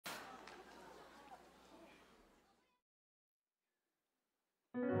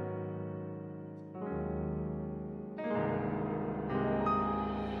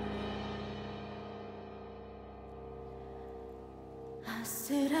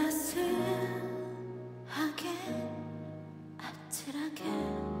아슬아슬하게 아찔하게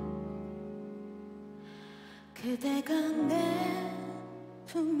그대가 내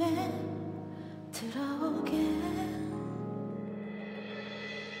품에 들어오게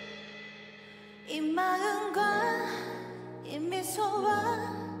이 마음과 이 미소와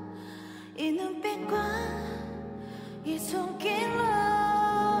이 눈빛과 이 손길로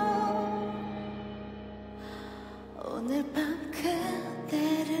오늘 밤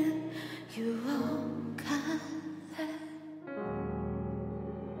그대를 유혹할래.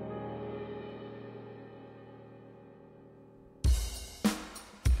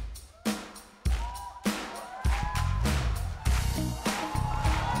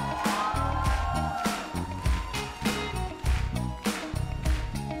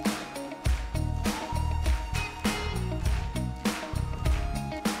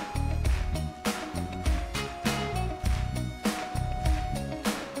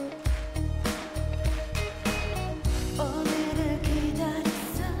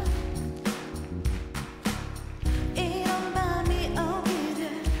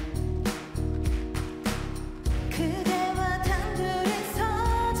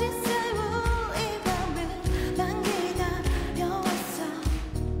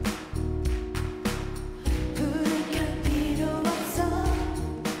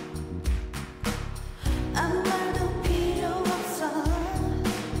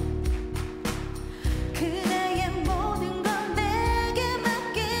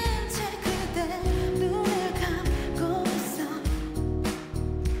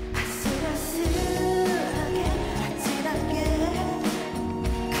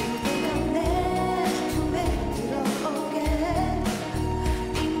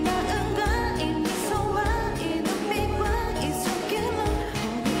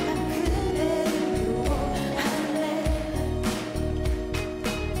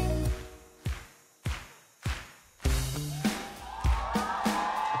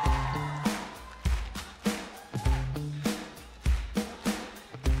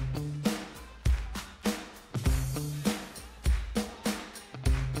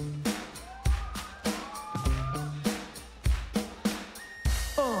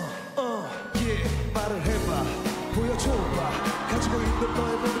 말을 해봐 보여줘봐 가지고 있는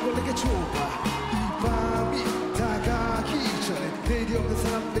너의 모든 걸 내게 줘봐 이 밤이 다가기 전에 내일이 없는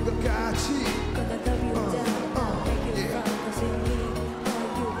사람들과 같이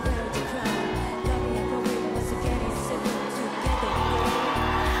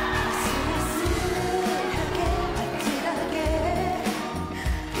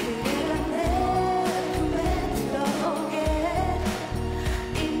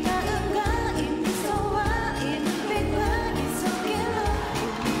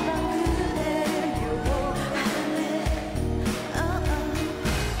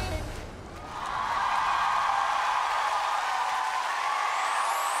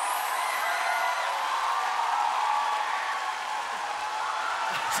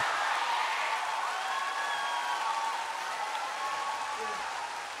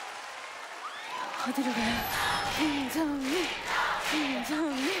어디로 가요? 김정민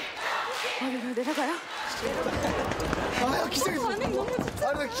어디로 내려가요? 아 긴장했어. 반응 너무 진짜.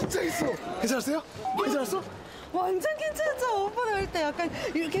 아나 긴장했어. 괜찮았어요? 괜찮았어? 완전 괜찮죠? 오빠가 할 때 약간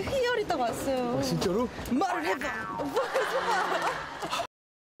이렇게 희열이 딱 왔어요. 진짜로? 말을 해봐. 오빠 해줘봐.